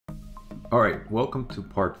Alright, welcome to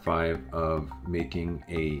part 5 of making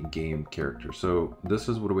a game character. So this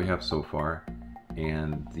is what we have so far,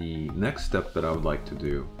 and the next step that I would like to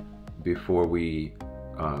do before we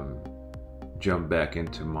jump back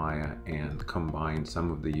into Maya and combine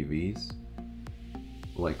some of the UVs,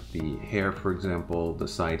 like the hair for example, the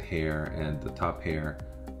side hair and the top hair.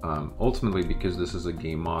 Ultimately, because this is a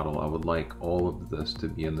game model, I would like all of this to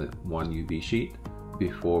be in the one UV sheet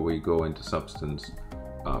before we go into Substance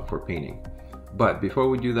for painting. But before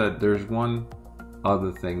we do that, there's one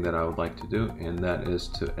other thing that I would like to do, and that is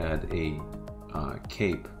to add a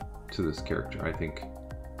cape to this character. I think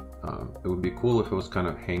it would be cool if it was kind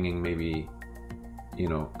of hanging, maybe, you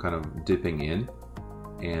know, kind of dipping in,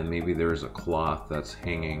 and maybe there's a cloth that's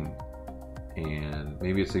hanging, and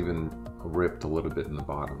maybe it's even ripped a little bit in the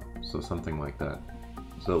bottom, so something like that.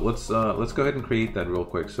 So let's go ahead and create that real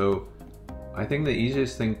quick. So I think the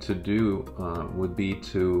easiest thing to do would be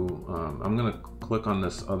to, I'm going to click on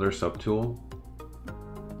this other subtool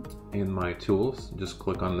in my tools. Just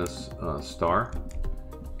click on this star.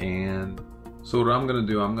 And so what I'm going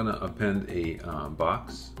to do, I'm going to append a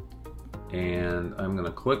box. And I'm going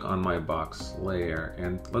to click on my box layer.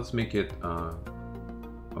 And let's make it, I'm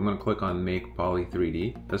going to click on Make Poly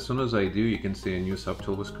 3D. As soon as I do, you can see a new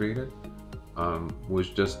subtool was created.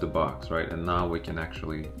 With just the box, right? And now we can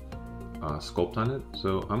actually sculpt on it.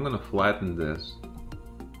 So I'm going to flatten this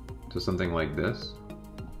to something like this,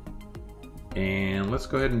 and let's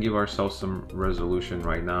go ahead and give ourselves some resolution.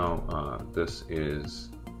 Right now this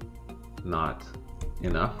is not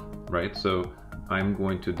enough, right? So I'm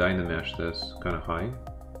going to Dynamesh this kind of high.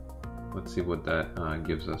 Let's see what that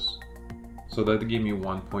gives us. So that gave me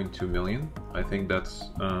 1.2 million. I think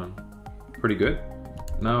that's pretty good.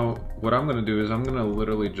 Now what I'm going to do is I'm going to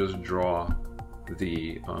literally just draw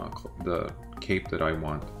the cape that I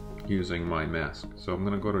want using my mask. So I'm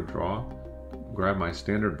going to go to draw, grab my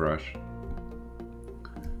standard brush,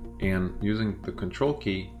 and using the control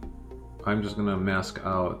key I'm just going to mask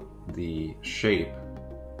out the shape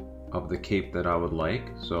of the cape that I would like.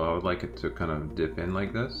 So I would like it to kind of dip in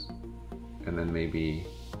like this, and then maybe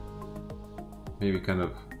kind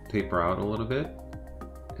of taper out a little bit,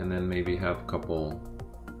 and then maybe have a couple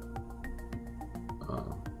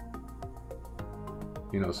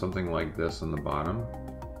you know, something like this on the bottom.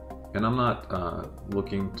 And I'm not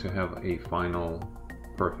looking to have a final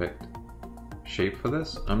perfect shape for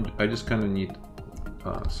this. I just kind of need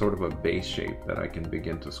sort of a base shape that I can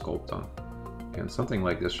begin to sculpt on, and something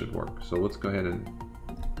like this should work. So let's go ahead and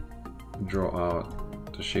draw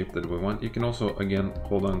out the shape that we want. You can also again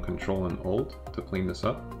hold on Control and Alt to clean this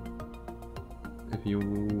up if you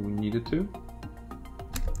needed to.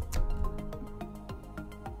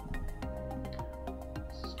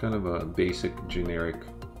 Kind of a basic generic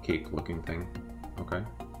cake looking thing. Okay,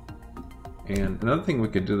 and another thing we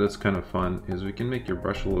could do that's kind of fun is we can make your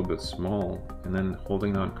brush a little bit small, and then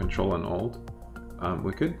holding on Control and Alt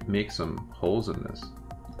we could make some holes in this,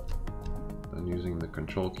 and using the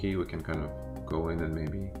Control key we can kind of go in and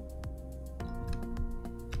maybe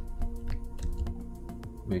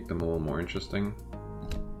make them a little more interesting.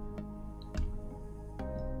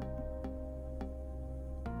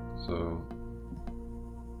 So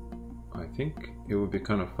I think it would be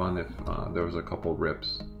kind of fun if there was a couple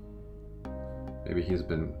rips. Maybe he's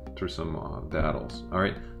been through some battles.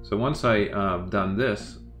 Alright, so once I've done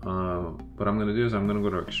this, what I'm going to do is I'm going to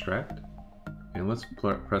go to Extract, and let's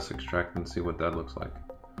press Extract and see what that looks like.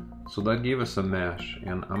 So that gave us a mesh,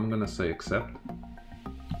 and I'm going to say Accept.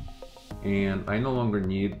 And I no longer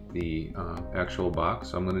need the actual box,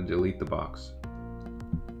 so I'm going to delete the box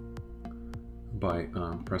by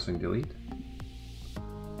pressing Delete.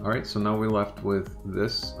 Alright, so now we're left with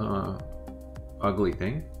this ugly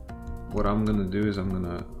thing. What I'm going to do is I'm going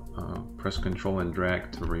to press Control and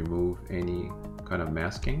drag to remove any kind of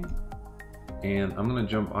masking. And I'm going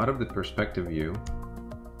to jump out of the perspective view,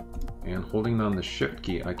 and holding down the Shift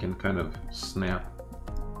key I can kind of snap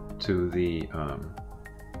to the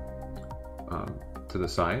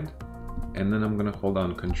side. And then I'm going to hold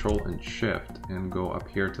down Control and Shift and go up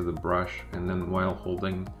here to the brush, and then while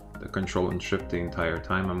holding the Control and Shift the entire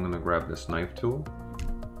time, I'm going to grab this knife tool,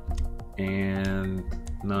 and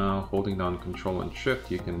now holding down Control and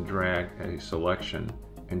Shift you can drag a selection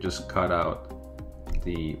and just cut out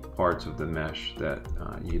the parts of the mesh that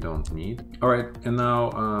you don't need. Alright, and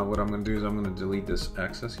now what I'm going to do is I'm going to delete this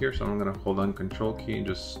excess here, so I'm going to hold on Control key and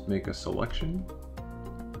just make a selection,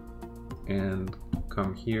 and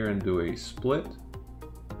come here and do a split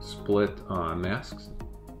masks,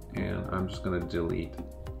 and I'm just going to delete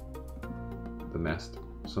the mask.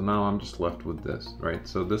 So now I'm just left with this, right?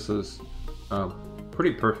 So this is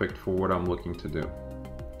pretty perfect for what I'm looking to do.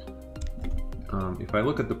 If I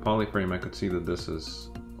look at the polyframe, I could see that this is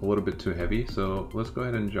a little bit too heavy, so let's go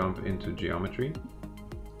ahead and jump into geometry,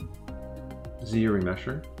 Z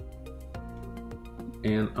remesher,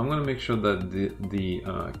 and I'm going to make sure that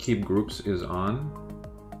the keep groups is on,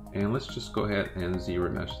 and let's just go ahead and Z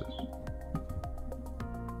remesh this.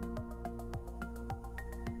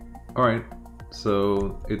 Alright,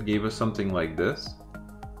 so it gave us something like this.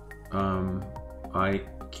 I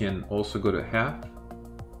can also go to half,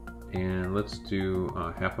 and let's do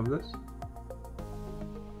half of this,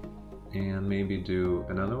 and maybe do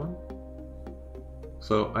another one.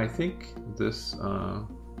 So I think this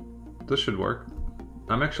this should work.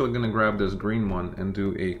 I'm actually going to grab this green one and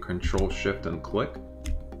do a Control Shift and click.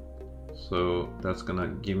 So that's going to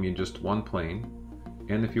give me just one plane.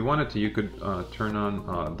 And if you wanted to, you could turn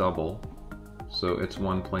on double, so it's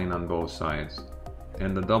one plane on both sides.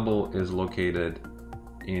 And the double is located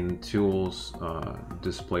in Tools,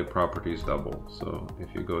 Display Properties Double. So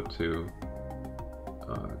if you go to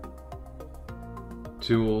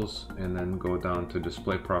Tools and then go down to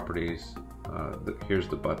Display Properties, here's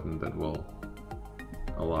the button that will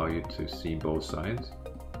allow you to see both sides.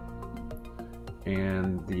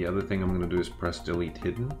 And the other thing I'm going to do is press Delete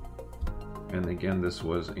Hidden. And again, this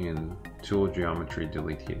was in Tool Geometry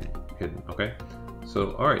Delete Hidden. Okay,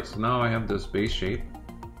 so alright, so now I have this base shape.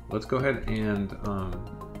 Let's go ahead and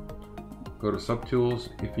go to Subtools.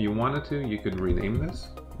 If you wanted to, you could rename this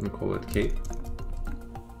and call it Cape.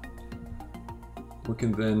 We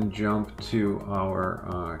can then jump to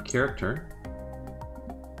our character,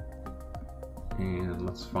 and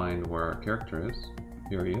let's find where our character is.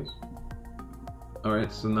 Here he is.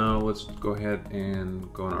 Alright, so now let's go ahead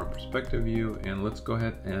and go in our perspective view, and let's go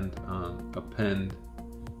ahead and append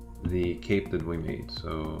the cape that we made.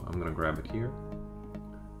 So I'm going to grab it here.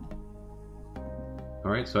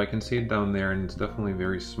 Alright, so I can see it down there, and it's definitely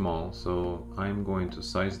very small, so I'm going to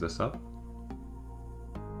size this up.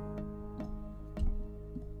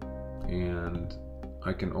 And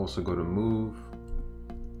I can also go to Move,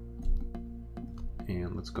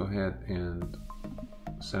 and let's go ahead and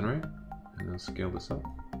center it, and then scale this up.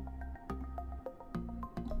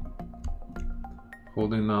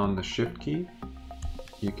 Holding down the Shift key,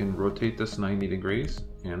 you can rotate this 90 degrees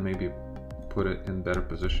and maybe put it in better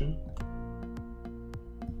position.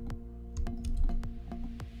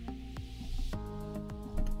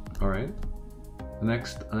 Alright,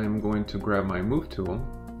 next I'm going to grab my Move tool,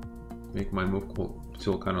 make my Move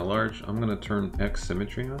tool kind of large. I'm going to turn X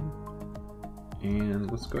symmetry on,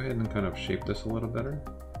 and let's go ahead and kind of shape this a little better.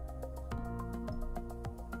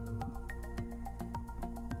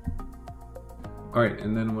 Alright,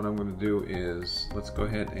 and then what I'm going to do is, let's go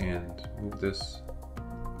ahead and move this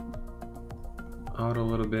out a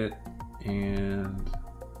little bit, and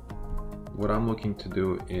what I'm looking to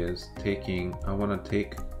do is I want to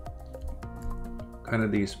take kind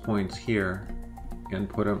of these points here and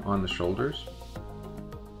put them on the shoulders.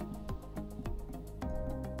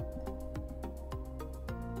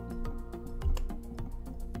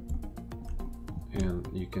 And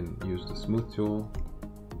you can use the Smooth tool.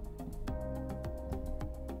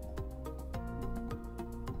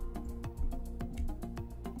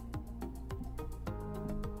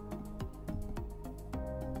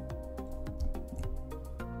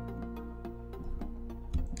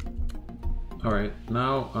 Alright,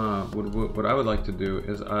 now what I would like to do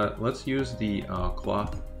is let's use the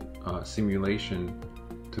cloth simulation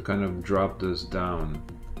to kind of drop this down.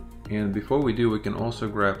 And before we do, we can also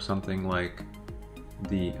grab something like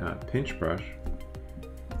the pinch brush,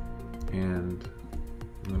 and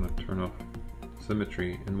I'm going to turn off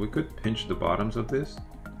symmetry, and we could pinch the bottoms of this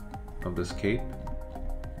cape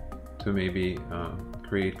to maybe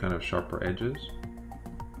create kind of sharper edges.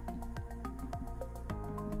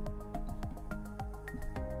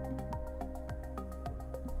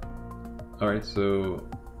 Alright, so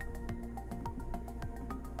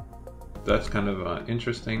that's kind of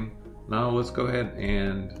interesting. Now let's go ahead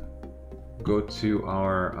and go to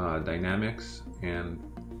our dynamics, and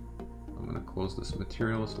I'm going to close this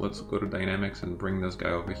materials. Let's go to dynamics and bring this guy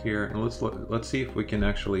over here, and let's see if we can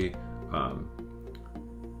actually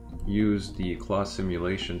use the cloth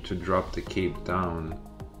simulation to drop the cape down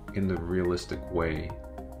in the realistic way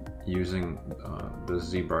using the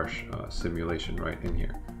ZBrush simulation right in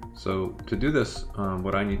here. So to do this,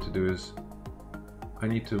 what I need to do is I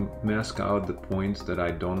need to mask out the points that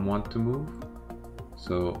I don't want to move.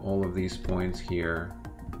 So all of these points here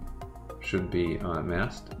should be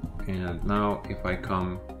masked. And now if I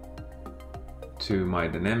come to my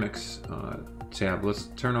dynamics tab. Let's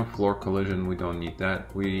turn off floor collision. We don't need that.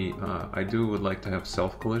 I would like to have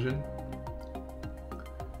self collision,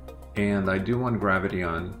 and I do want gravity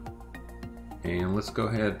on. And let's go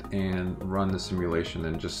ahead and run the simulation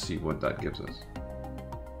and just see what that gives us.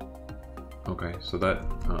 Okay, so that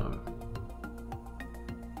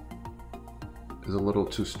is a little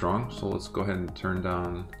too strong. So let's go ahead and turn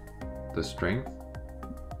down the strength,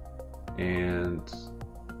 and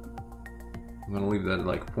I'm gonna leave that at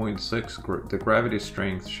like 0.6. The gravity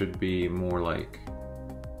strength should be more like,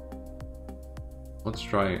 let's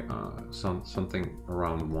try something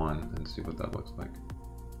around 1 and see what that looks like.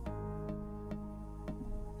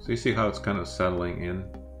 So you see how it's kind of settling in,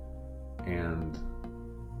 and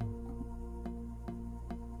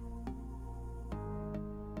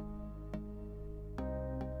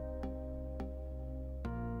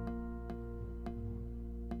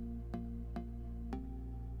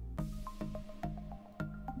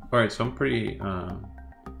alright, so I'm pretty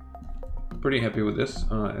happy with this.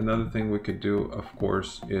 Another thing we could do, of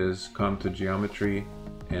course, is come to geometry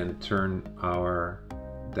and turn our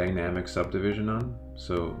dynamic subdivision on.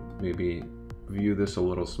 So maybe view this a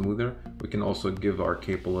little smoother. We can also give our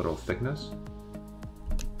cape a little thickness.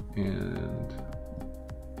 And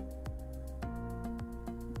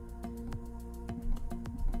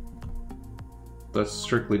that's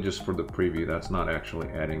strictly just for the preview. That's not actually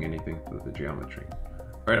adding anything to the geometry.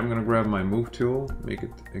 Alright, I'm gonna grab my move tool, make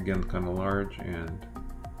it again kind of large, and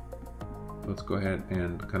let's go ahead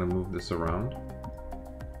and kind of move this around.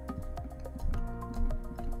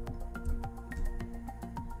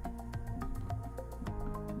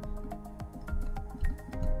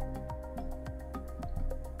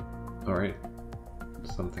 Alright,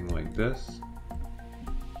 something like this.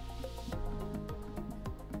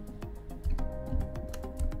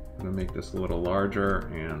 I'm gonna make this a little larger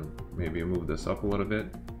and maybe move this up a little bit.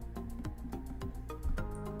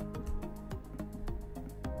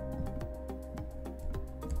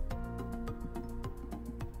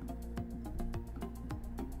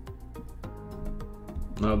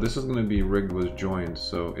 Now this is going to be rigged with joints,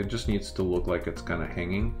 so it just needs to look like it's kind of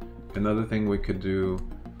hanging. Another thing we could do,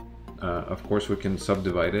 of course, we can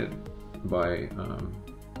subdivide it by,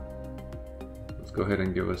 let's go ahead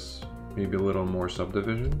and give us maybe a little more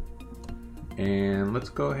subdivision. And let's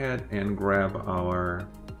go ahead and grab our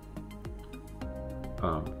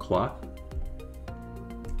cloth.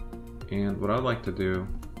 And what I'd like to do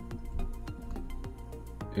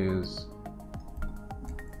is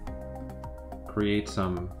create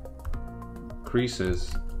some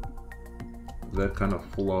creases that kind of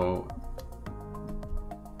flow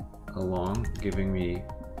along, giving me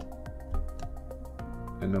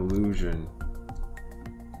an illusion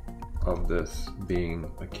of this being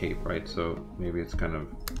a cape, right? So maybe it's kind of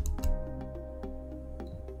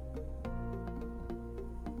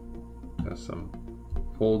has some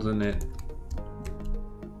folds in it.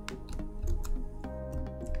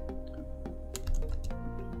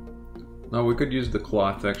 Now we could use the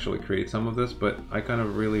cloth to actually create some of this, but I kind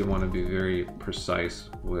of really want to be very precise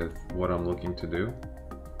with what I'm looking to do.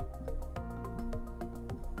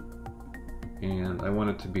 And I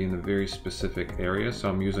want it to be in a very specific area, so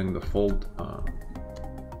I'm using the fold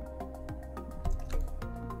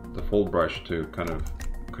brush to kind of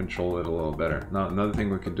control it a little better. Now another thing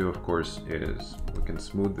we could do, of course, is we can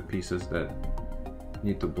smooth the pieces that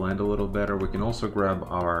need to blend a little better. We can also grab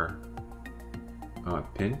our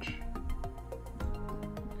pinch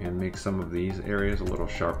and make some of these areas a little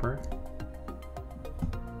sharper.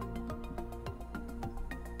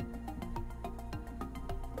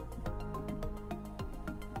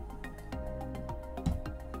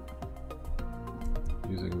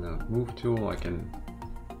 Using the move tool, I can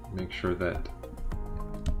make sure that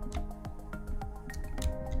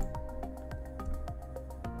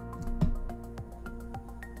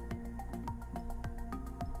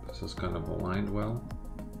this is kind of aligned well.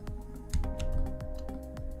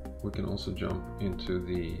 We can also jump into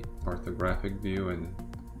the orthographic view and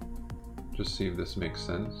just see if this makes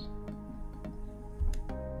sense.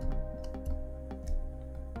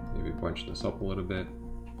 Maybe bunch this up a little bit.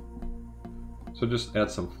 So just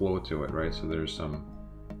add some flow to it, right? So there's some...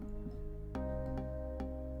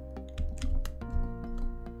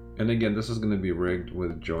 And again, this is going to be rigged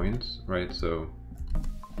with joints, right? So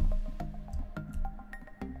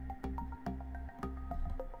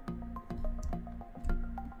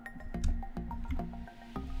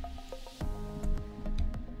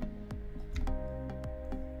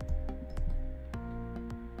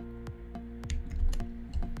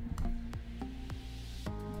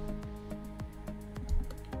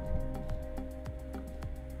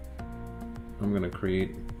I'm gonna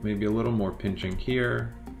create maybe a little more pinching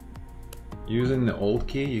here. Using the Alt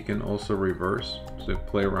key, you can also reverse, so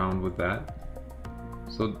play around with that.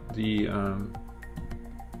 So the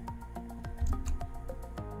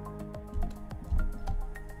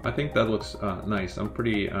I think that looks nice. I'm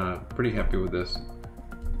pretty happy with this,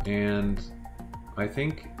 and I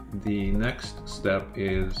think the next step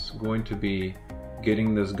is going to be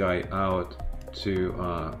getting this guy out to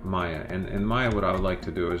Maya. And in Maya, what I would like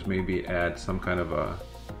to do is maybe add some kind of a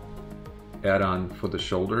add-on for the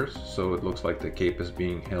shoulders, so it looks like the cape is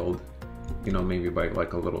being held, you know, maybe by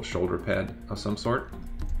like a little shoulder pad of some sort.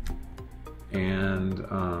 And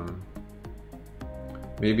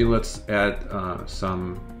maybe let's add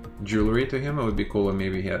some jewelry to him. It would be cool if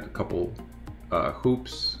maybe he had a couple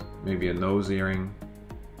hoops, maybe a nose earring,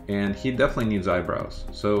 and he definitely needs eyebrows.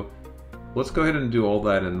 So let's go ahead and do all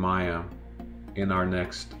that in Maya in our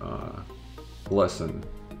next lesson.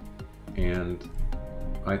 And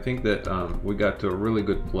I think that we got to a really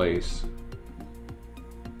good place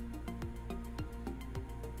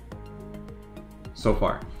so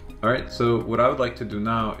far. All right, so what I would like to do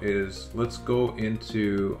now is let's go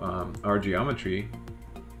into our geometry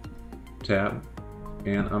tab,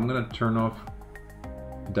 and I'm gonna turn off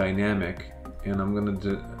dynamic, and I'm gonna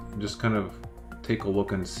just kind of take a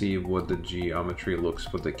look and see what the geometry looks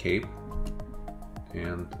for the cape.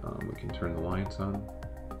 And we can turn the lines on.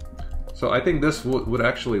 So I think this would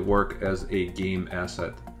actually work as a game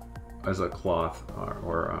asset, as a cloth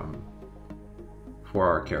or for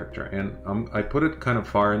our character. And I put it kind of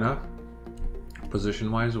far enough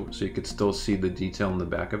position-wise so you could still see the detail in the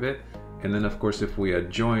back of it. And then of course if we add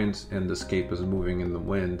joints and this cape is moving in the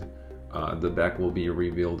wind, the back will be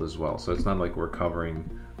revealed as well. So it's not like we're covering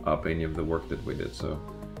up any of the work that we did. So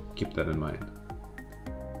keep that in mind.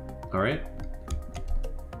 All right.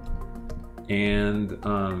 And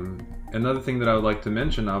another thing that I would like to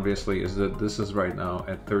mention, obviously, is that this is right now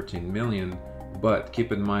at 13 million, but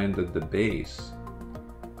keep in mind that the base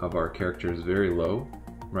of our character is very low,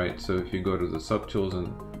 right? So if you go to the subtools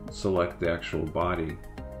and select the actual body,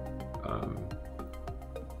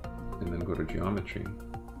 and then go to geometry,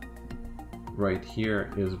 right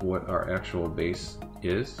here is what our actual base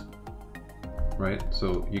is, right?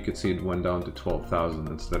 So you could see it went down to 12,000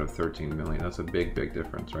 instead of 13 million. That's a big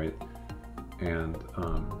difference, right? And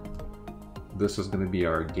this is going to be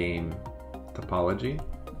our game topology,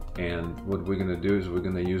 and what we're going to do is we're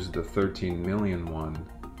going to use the 13 million one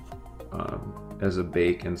as a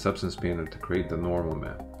bake in Substance Painter to create the normal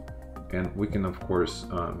map. And we can of course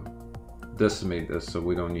decimate this so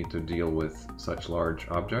we don't need to deal with such large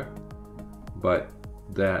object, but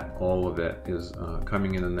that all of it is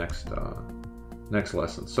coming in the next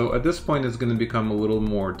lesson. So at this point it's going to become a little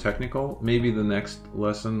more technical. Maybe the next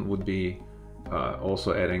lesson would be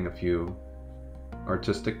also adding a few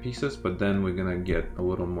artistic pieces, but then we're gonna get a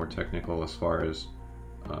little more technical as far as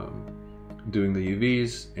doing the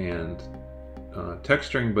UVs and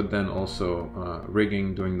texturing, but then also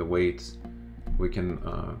rigging, doing the weights. We can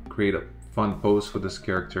create a fun pose for this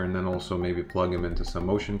character, and then also maybe plug him into some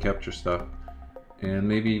motion capture stuff, and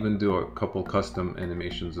maybe even do a couple custom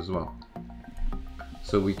animations as well.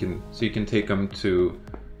 So you can take them to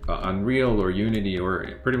Unreal or Unity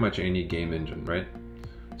or pretty much any game engine, right?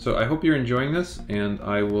 So I hope you're enjoying this, and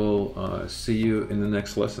I will see you in the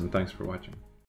next lesson. Thanks for watching.